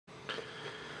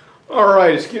All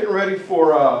right, it's getting ready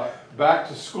for back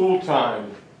to school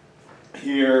time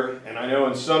here, and I know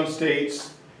in some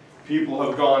states people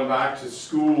have gone back to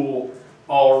school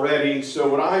already. So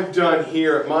what I've done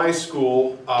here at my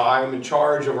school, I'm in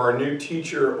charge of our new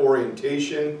teacher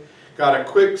orientation. Got a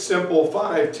quick, simple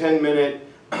 5-10 minute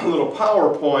little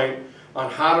PowerPoint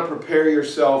on how to prepare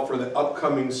yourself for the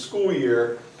upcoming school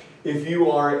year if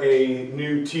you are a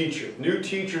new teacher. New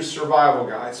teacher survival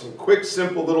guide, some quick,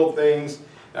 simple little things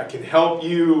that can help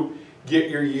you get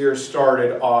your year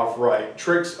started off right.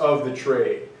 Tricks of the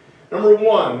trade. Number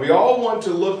one, we all want to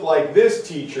look like this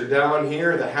teacher down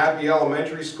here, the happy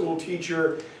elementary school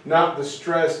teacher, not the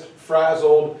stressed,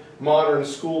 frazzled, modern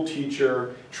school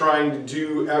teacher trying to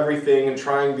do everything and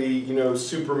trying to be,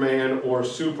 Superman or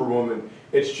Superwoman.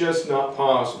 It's just not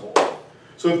possible.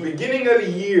 So at the beginning of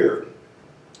the year,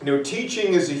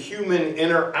 teaching is a human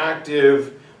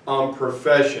interactive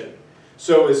profession.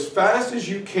 So as fast as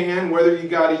you can, whether you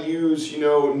got to use,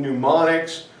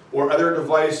 mnemonics or other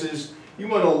devices, you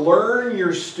want to learn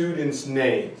your students'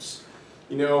 names.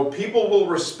 People will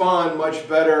respond much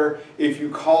better if you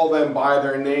call them by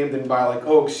their name than by like,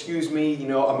 oh, excuse me,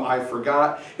 I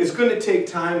forgot. It's going to take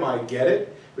time, I get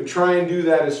it, but try and do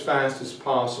that as fast as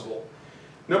possible.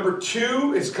 Number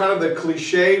two, it's kind of the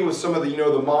cliche with some of the,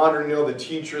 the modern, the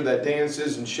teacher that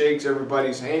dances and shakes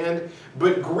everybody's hand,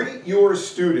 but greet your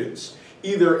students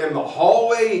either in the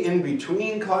hallway in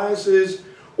between classes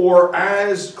or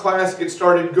as class gets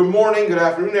started. Good morning, good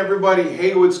afternoon, everybody.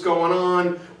 Hey, what's going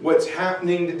on? What's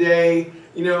happening today?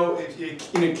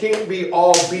 It can't be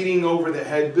all beating over the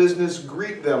head business.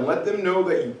 Greet them. Let them know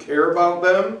that you care about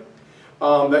them,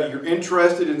 that you're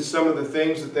interested in some of the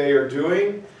things that they are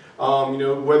doing.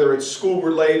 Whether it's school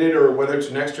related or whether it's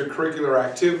an extracurricular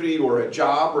activity or a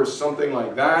job or something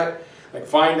like that. Like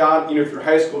find out, if you're a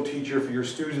high school teacher, if your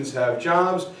students have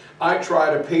jobs, I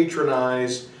try to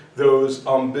patronize those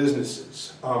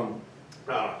businesses.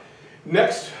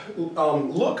 Next,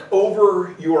 look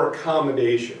over your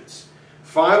accommodations.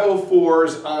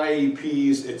 504s,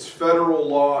 IEPs, it's federal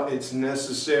law, it's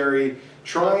necessary.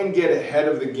 Try and get ahead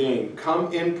of the game.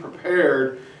 Come in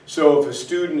prepared so if a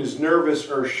student is nervous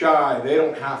or shy, they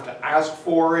don't have to ask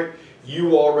for it.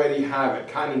 You already have it.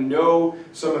 Kind of know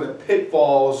some of the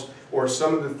pitfalls or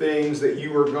some of the things that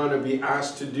you are going to be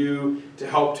asked to do to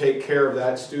help take care of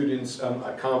that student's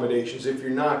accommodations. If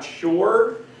you're not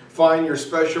sure, find your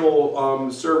special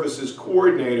services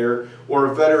coordinator or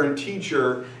a veteran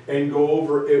teacher and go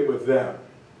over it with them.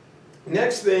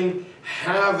 Next thing,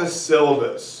 have a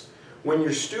syllabus. When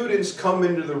your students come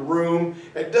into the room,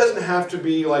 it doesn't have to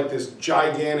be like this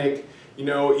gigantic,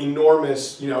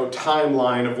 enormous,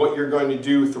 timeline of what you're going to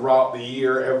do throughout the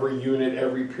year, every unit,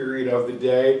 every period of the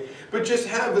day. But just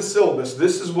have a syllabus.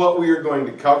 This is what we are going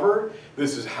to cover.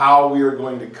 This is how we are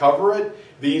going to cover it.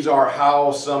 These are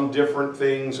how some different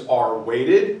things are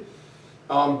weighted.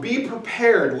 Be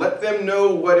prepared. Let them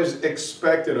know what is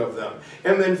expected of them.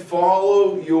 And then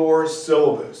follow your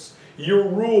syllabus. Your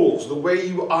rules, the way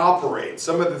you operate,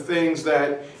 some of the things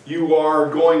that you are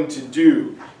going to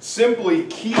do. Simply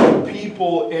keep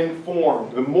people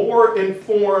informed. The more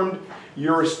informed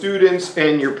your students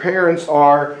and your parents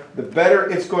are, the better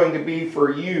it's going to be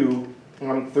for you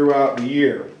throughout the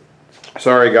year.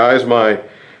 Sorry guys, my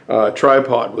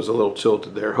tripod was a little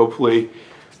tilted there. Hopefully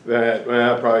that,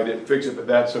 well, I probably didn't fix it, but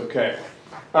that's okay.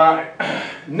 All right,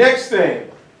 next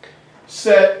thing,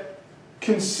 set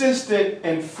consistent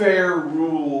and fair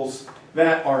rules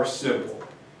that are simple.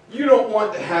 You don't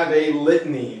want to have a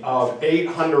litany of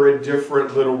 800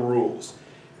 different little rules.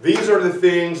 These are the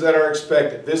things that are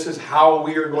expected. This is how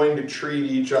we are going to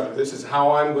treat each other. This is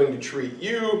how I'm going to treat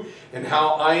you and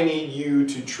how I need you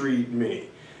to treat me.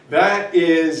 That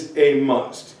is a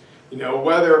must.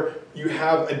 Whether you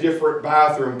have a different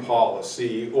bathroom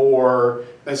policy or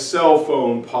a cell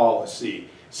phone policy.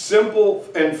 Simple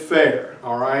and fair,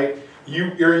 all right?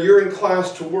 You're in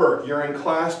class to work. You're in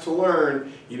class to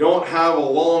learn. You don't have a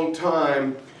long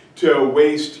time to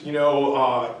waste,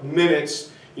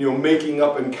 minutes, making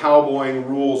up and cowboying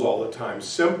rules all the time.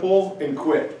 Simple and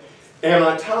quick. And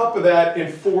on top of that,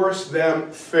 enforce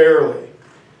them fairly.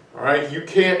 All right? You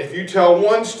can't, if you tell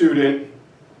one student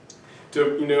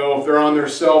to, if they're on their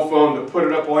cell phone, to put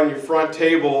it up on your front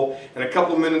table, and a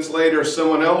couple minutes later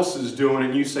someone else is doing it,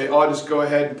 and you say, oh, just go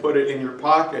ahead and put it in your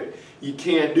pocket. You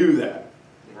can't do that.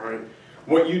 All right?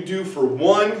 What you do for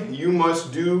one, you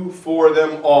must do for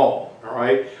them all. All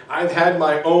right? I've had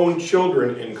my own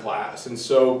children in class, and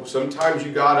so sometimes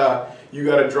you gotta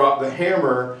drop the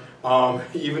hammer,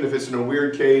 even if it's in a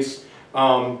weird case.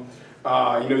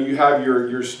 you have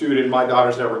your student. My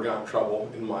daughter's never got in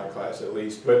trouble in my class, at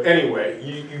least. But anyway,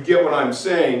 you get what I'm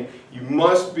saying. You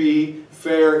must be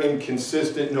fair and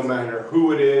consistent no matter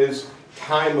who it is,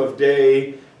 time of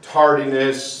day,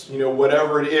 tardiness,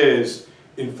 whatever it is.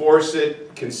 Enforce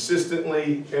it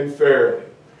consistently and fairly.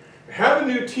 Have a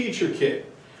new teacher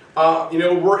kit.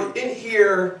 We're in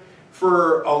here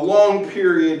for a long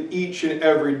period each and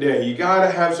every day. You got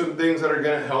to have some things that are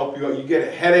going to help you. You get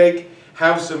a headache,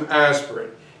 have some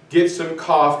aspirin. Get some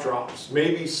cough drops,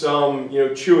 maybe some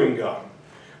chewing gum.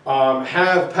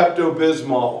 Have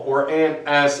Pepto-Bismol or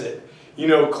antacid.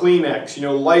 Kleenex,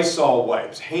 Lysol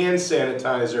wipes, hand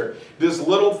sanitizer. Just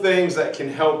little things that can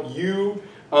help you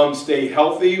stay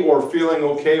healthy or feeling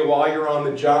okay while you're on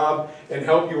the job, and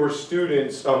help your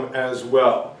students as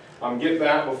well. Get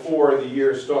that before the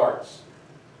year starts.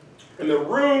 And the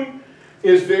room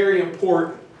is very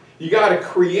important. You got to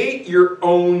create your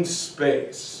own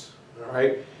space. All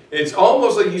right? It's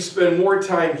almost like you spend more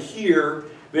time here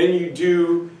than you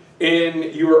do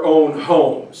in your own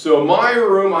home. So my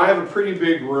room, I have a pretty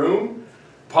big room.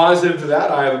 Positive to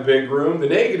that, I have a big room. The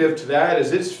negative to that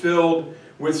is it's filled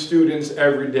with students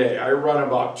every day. I run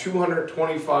about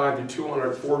 225 to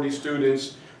 240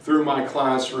 students through my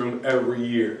classroom every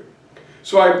year.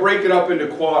 So I break it up into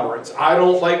quadrants. I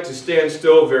don't like to stand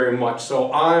still very much,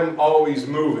 so I'm always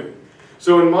moving.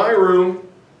 So in my room,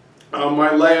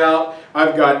 my layout,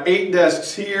 I've got 8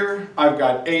 desks here, I've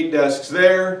got 8 desks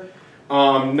there,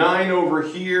 9 over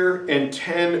here, and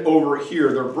 10 over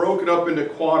here. They're broken up into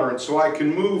quadrants so I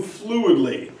can move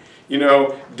fluidly,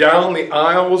 down the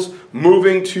aisles,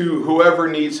 moving to whoever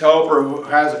needs help or who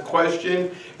has a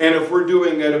question. And if we're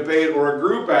doing a debate or a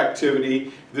group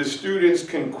activity, the students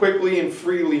can quickly and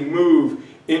freely move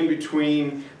in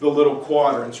between the little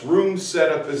quadrants. Room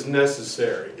setup is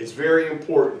necessary. It's very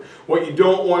important. What you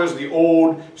don't want is the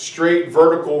old straight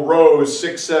vertical rows,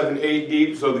 6, 7, 8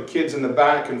 deep, so the kids in the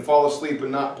back can fall asleep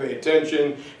and not pay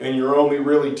attention, and you're only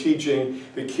really teaching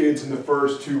the kids in the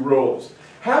first 2 rows.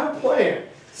 Have a plan.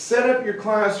 Set up your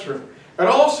classroom. It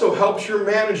also helps your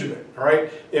management, all right?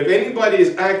 If anybody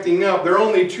is acting up, they're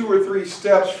only 2 or 3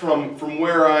 steps from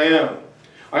where I am.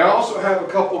 I also have a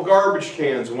couple garbage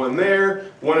cans, one there,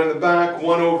 one in the back,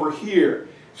 one over here.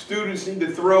 Students need to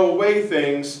throw away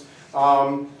things.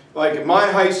 Like at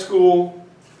my high school,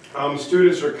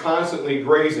 students are constantly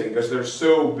grazing because they're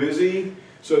so busy.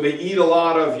 So they eat a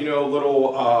lot of,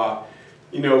 little,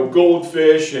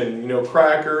 goldfish and,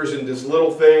 crackers and just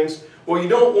little things. Well, you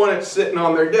don't want it sitting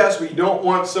on their desk, but you don't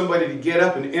want somebody to get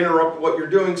up and interrupt what you're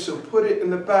doing, so put it in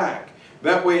the back.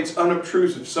 That way it's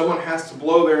unobtrusive. Someone has to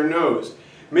blow their nose.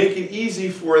 Make it easy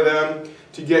for them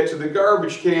to get to the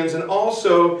garbage cans and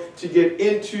also to get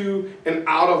into and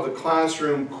out of the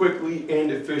classroom quickly and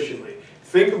efficiently.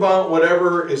 Think about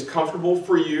whatever is comfortable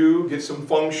for you, get some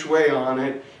feng shui on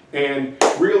it, and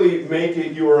really make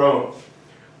it your own.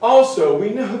 Also, we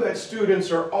know that students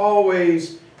are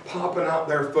always popping out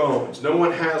their phones. No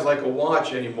one has like a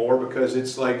watch anymore because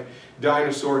it's like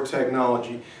dinosaur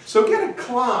technology. So get a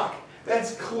clock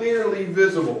that's clearly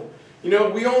visible.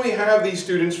 We only have these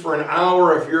students for an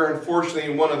hour if you're unfortunately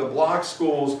in one of the block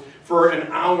schools for an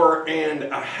hour and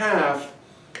a half.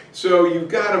 So you've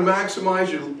got to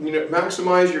maximize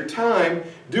your time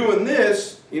doing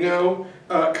this,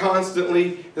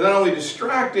 constantly. It's not only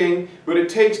distracting, but it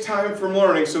takes time from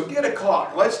learning. So get a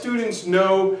clock. Let students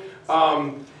know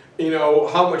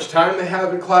how much time they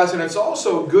have in class, and it's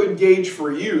also a good gauge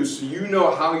for you, so you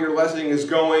know how your lesson is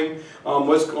going,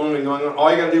 what's going on.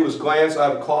 All you got to do is glance. I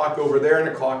have a clock over there and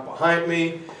a clock behind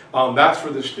me. That's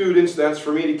for the students. That's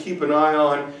for me to keep an eye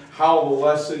on how the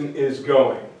lesson is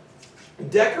going.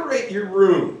 Decorate your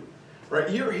room. Right?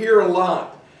 You're here a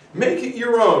lot. Make it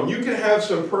your own. You can have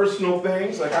some personal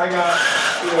things, like I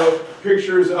got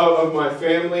pictures of my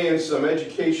family and some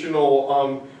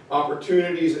educational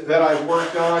opportunities that I've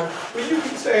worked on. But you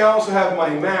can say I also have my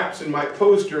maps and my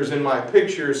posters and my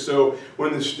pictures, so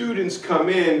when the students come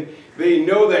in, they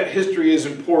know that history is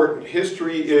important.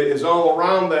 History is all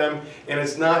around them, and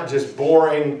it's not just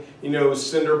boring,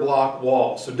 cinder block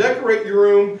walls. So decorate your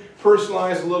room,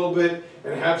 personalize a little bit,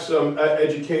 and have some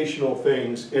educational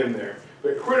things in there.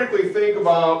 But critically think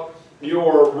about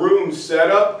your room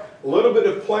setup. A little bit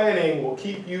of planning will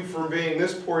keep you from being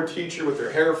this poor teacher with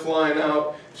their hair flying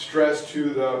out, stressed to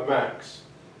the max.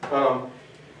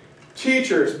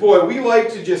 Teachers, boy, we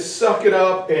like to just suck it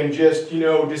up and just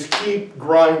keep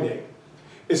grinding.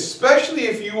 Especially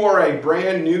if you are a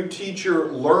brand new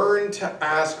teacher, learn to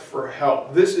ask for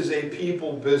help. This is a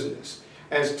people business.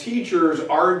 As teachers,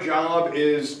 our job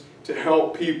is to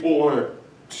help people learn.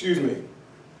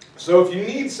 So if you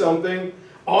need something,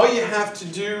 All you have to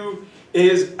do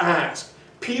is ask.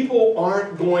 People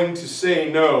aren't going to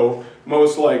say no,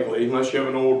 most likely, unless you have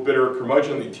an old, bitter,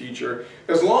 curmudgeonly teacher,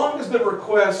 as long as the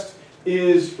request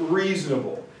is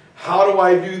reasonable. How do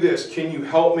I do this? Can you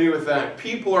help me with that?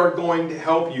 People are going to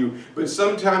help you, but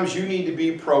sometimes you need to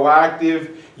be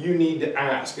proactive. You need to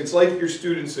ask. It's like your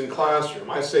students in classroom.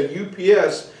 I say,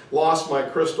 UPS lost my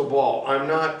crystal ball. I'm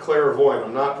not clairvoyant.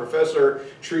 I'm not Professor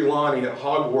Trelawney at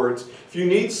Hogwarts. If you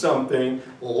need something,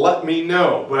 let me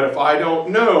know. But if I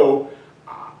don't know,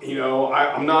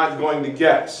 I'm not going to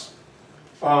guess.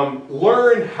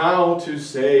 Learn how to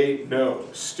say no.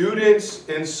 Students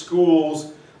in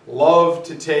schools love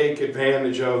to take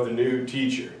advantage of the new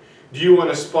teacher. Do you want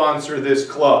to sponsor this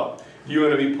club? Do you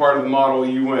want to be part of the Model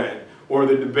UN or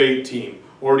the debate team?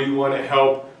 Or do you want to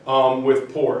help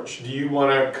with porch? Do you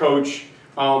want to coach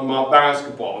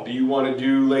basketball? Do you want to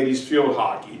do ladies field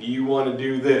hockey? Do you want to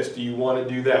do this? Do you want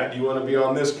to do that? Do you want to be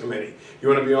on this committee? Do you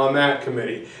want to be on that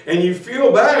committee? And you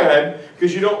feel bad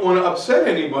because you don't want to upset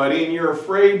anybody and you're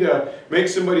afraid to make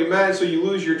somebody mad so you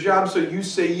lose your job, so you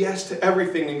say yes to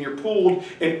everything and you're pulled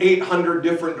in 800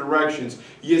 different directions.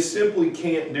 You simply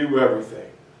can't do everything.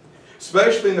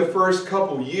 Especially in the first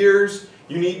couple years,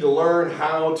 you need to learn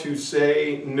how to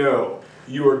say no.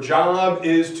 Your job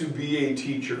is to be a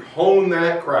teacher. Hone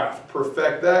that craft,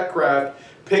 perfect that craft,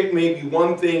 pick maybe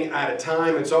one thing at a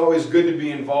time. It's always good to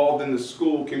be involved in the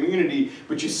school community,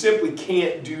 but you simply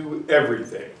can't do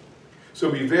everything. So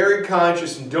be very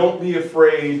conscious and don't be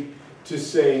afraid to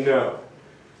say no.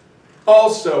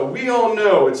 Also, we all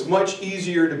know it's much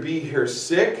easier to be here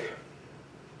sick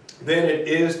than it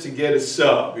is to get a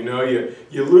sub.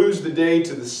 You lose the day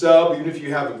to the sub, even if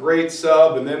you have a great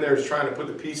sub, and then there's trying to put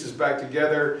the pieces back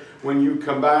together when you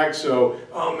come back. So,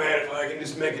 oh man, if I can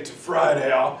just make it to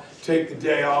Friday, I'll take the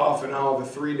day off and I'll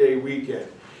have a 3-day weekend.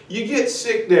 You get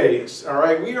sick days, all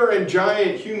right? We are in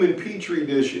giant human petri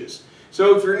dishes.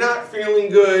 So if you're not feeling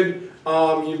good,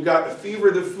 you've got the fever,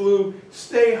 the flu,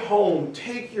 stay home.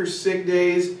 Take your sick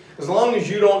days. As long as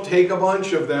you don't take a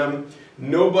bunch of them,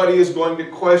 nobody is going to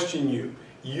question you.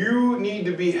 You need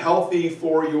to be healthy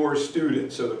for your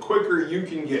students. So the quicker you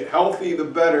can get healthy, the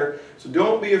better. So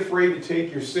don't be afraid to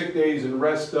take your sick days and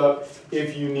rest up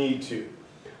if you need to.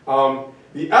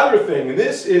 The other thing, and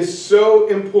this is so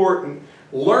important,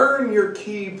 learn your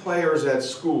key players at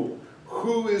school.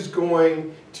 Who is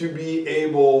going to be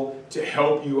able to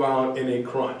help you out in a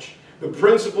crunch? The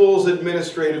principal's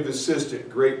administrative assistant,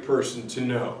 great person to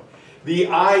know. The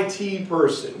IT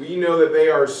person, we know that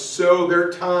their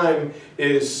time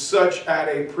is such at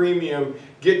a premium.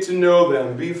 Get to know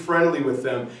them, be friendly with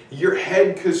them. Your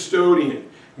head custodian,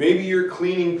 maybe you're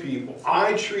cleaning people.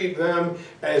 I treat them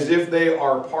as if they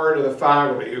are part of the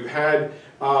faculty. We've had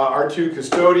our 2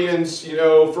 custodians,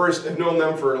 first I've known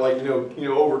them for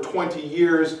over 20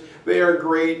 years. They are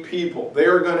great people. They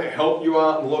are going to help you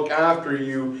out and look after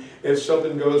you if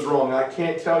something goes wrong. I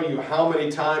can't tell you how many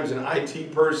times an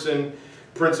IT person,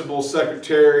 principal,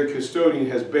 secretary, custodian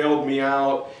has bailed me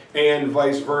out and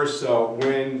vice versa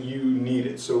when you need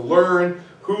it. So learn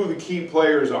who the key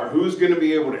players are, who's going to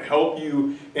be able to help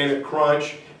you in a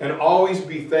crunch, and always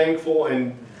be thankful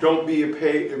and don't be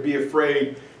afraid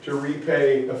to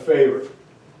repay a favor.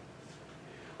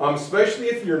 Especially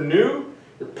if you're new,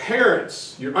 your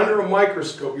parents, you're under a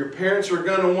microscope, your parents are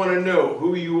going to want to know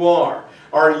who you are.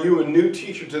 Are you a new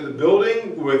teacher to the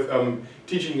building with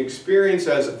teaching experience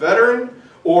as a veteran?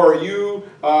 Or are you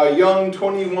a young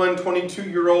 21,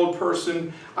 22-year-old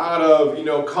person out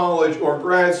of college or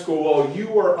grad school? Well,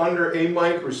 you are under a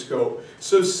microscope.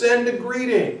 So send a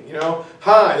greeting.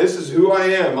 Hi, this is who I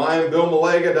am. I am Bill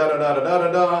Melega,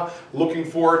 da-da-da-da-da-da-da. Looking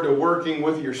forward to working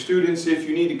with your students. If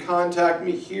you need to contact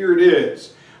me, here it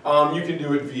is. You can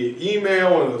do it via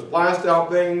email, one of those blast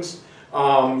out things.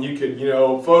 You could,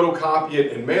 photocopy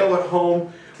it and mail it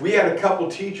home. We had a couple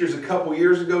teachers a couple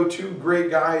years ago, 2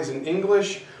 great guys in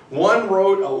English. One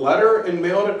wrote a letter and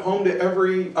mailed it home to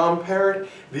every parent.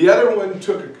 The other one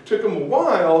took him a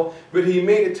while, but he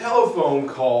made a telephone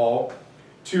call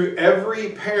to every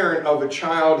parent of a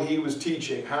child he was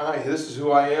teaching. Hi, this is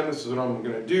who I am, this is what I'm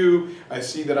going to do. I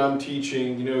see that I'm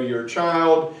teaching, your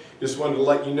child. Just wanted to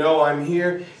let you know I'm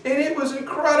here. And it was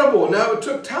incredible. Now, it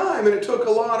took time and it took a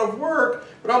lot of work,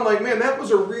 but I'm like, man, that was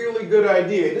a really good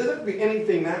idea. It doesn't have to be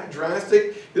anything that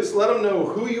drastic. Just let them know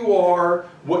who you are,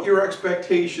 what your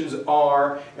expectations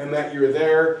are, and that you're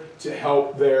there to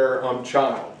help their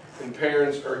child. And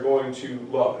parents are going to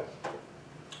love it.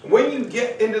 When you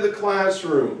get into the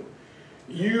classroom,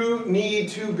 you need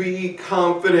to be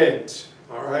confident,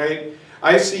 all right?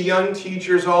 I see young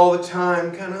teachers all the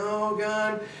time, kind of, oh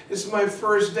God, this is my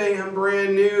first day, I'm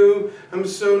brand new, I'm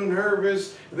so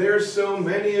nervous, there's so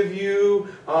many of you.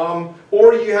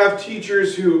 Or you have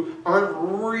teachers who aren't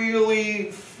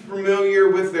really familiar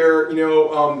with their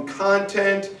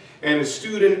content, and a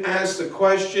student asks a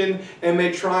question and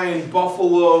they try and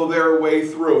buffalo their way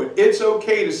through it. It's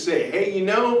okay to say, hey,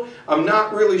 I'm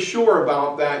not really sure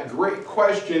about that. Great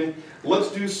question.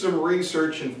 Let's do some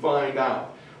research and find out.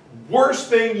 Worst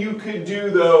thing you could do,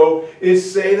 though,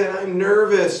 is say that I'm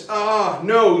nervous.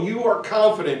 No, you are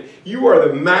confident. You are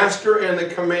the master and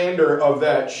the commander of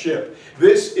that ship.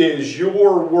 This is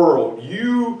your world.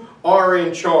 You are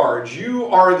in charge. You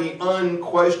are the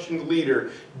unquestioned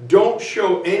leader. Don't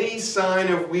show any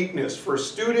sign of weakness. For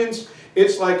students,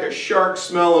 it's like a shark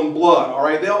smelling blood, all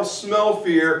right? They'll smell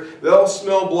fear, they'll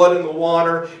smell blood in the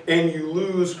water, and you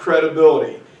lose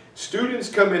credibility. Students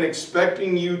come in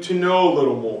expecting you to know a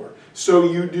little more.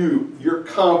 So you do. You're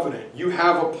confident. You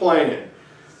have a plan.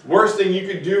 Worst thing you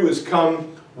could do is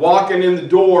come walking in the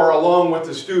door along with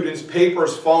the students,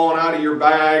 papers falling out of your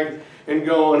bag, and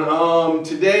going,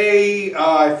 today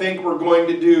I think we're going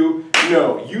to do,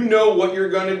 no, you know what you're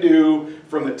going to do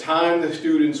from the time the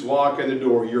students walk in the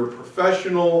door. You're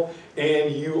professional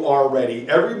and you are ready.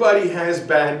 Everybody has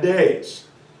bad days.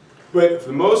 But for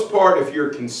the most part, if you're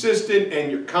consistent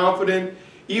and you're confident,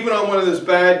 even on one of those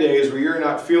bad days where you're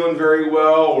not feeling very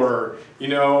well, or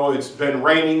it's been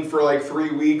raining for like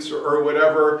 3 weeks or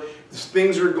whatever,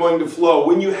 things are going to flow.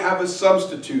 When you have a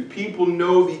substitute, people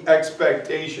know the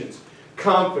expectations.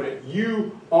 Confident,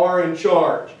 you are in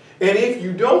charge. And if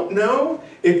you don't know,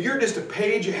 if you're just a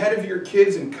page ahead of your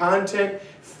kids in content,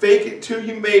 fake it till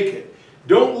you make it.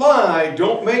 Don't lie,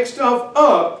 don't make stuff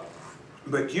up,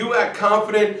 but you act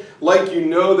confident like you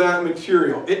know that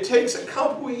material. It takes a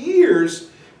couple of years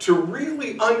to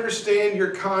really understand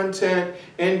your content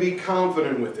and be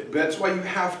confident with it. That's why you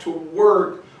have to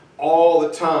work all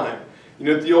the time.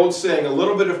 The old saying, a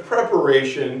little bit of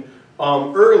preparation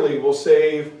early will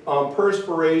save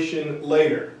perspiration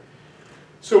later.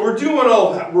 So we're doing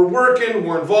all that. We're working,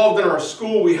 we're involved in our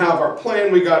school, we have our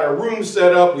plan, we got our room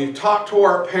set up, we've talked to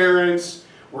our parents,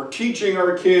 we're teaching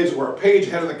our kids, we're a page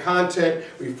ahead of the content,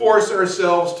 we force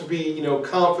ourselves to be,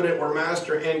 confident, we're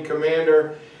master and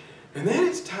commander. And then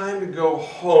it's time to go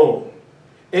home.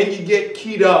 And you get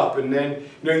keyed up, and then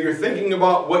you're thinking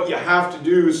about what you have to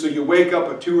do, so you wake up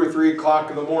at 2 or 3 o'clock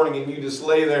in the morning and you just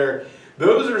lay there.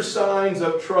 Those are signs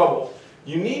of trouble.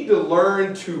 You need to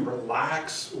learn to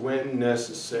relax when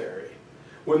necessary.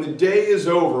 When the day is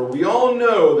over, we all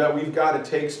know that we've got to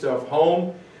take stuff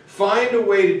home. Find a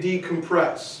way to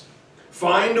decompress.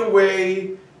 Find a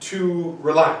way to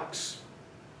relax.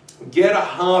 Get a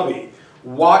hobby.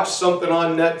 Watch something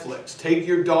on Netflix. Take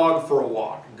your dog for a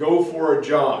walk. Go for a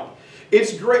jog.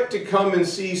 It's great to come and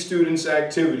see students'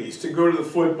 activities, to go to the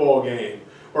football game,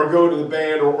 or go to the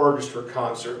band or orchestra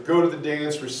concert, go to the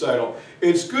dance recital.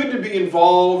 It's good to be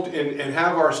involved and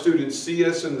have our students see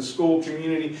us in the school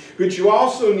community, but you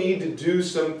also need to do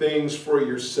some things for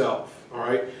yourself, all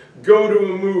right? Go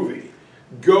to a movie,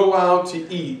 go out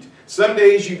to eat. Some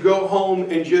days you go home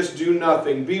and just do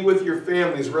nothing. Be with your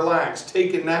families, relax,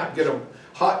 take a nap, get a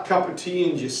hot cup of tea,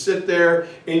 and just sit there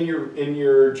in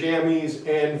your jammies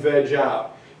and veg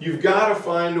out. You've got to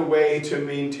find a way to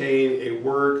maintain a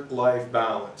work-life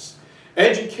balance.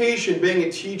 Education, being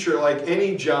a teacher, like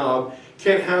any job,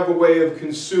 can have a way of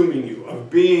consuming you, of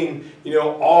being,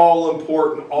 all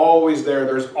important, always there.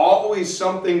 There's always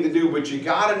something to do, but you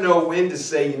got to know when to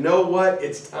say, you know what,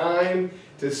 it's time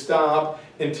to stop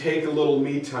and take a little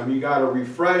me time. You got to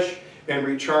refresh and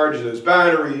recharge those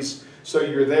batteries so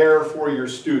you're there for your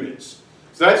students.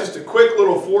 So that's just a quick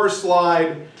little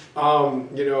 4-slide,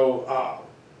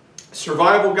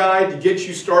 survival guide to get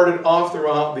you started off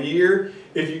throughout the year.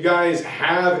 If you guys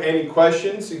have any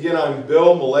questions, again, I'm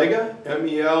Bill Melega,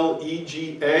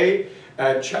 M-E-L-E-G-A,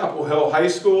 at Chapel Hill High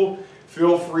School.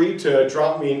 Feel free to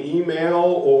drop me an email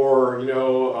or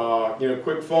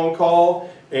quick phone call,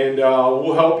 and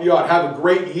we'll help you out. Have a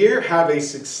great year. Have a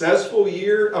successful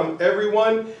year,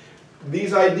 everyone.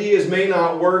 These ideas may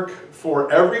not work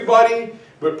for everybody,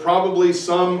 but probably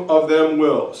some of them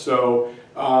will. So,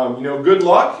 good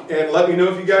luck, and let me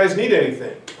know if you guys need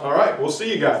anything. All right, we'll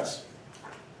see you guys.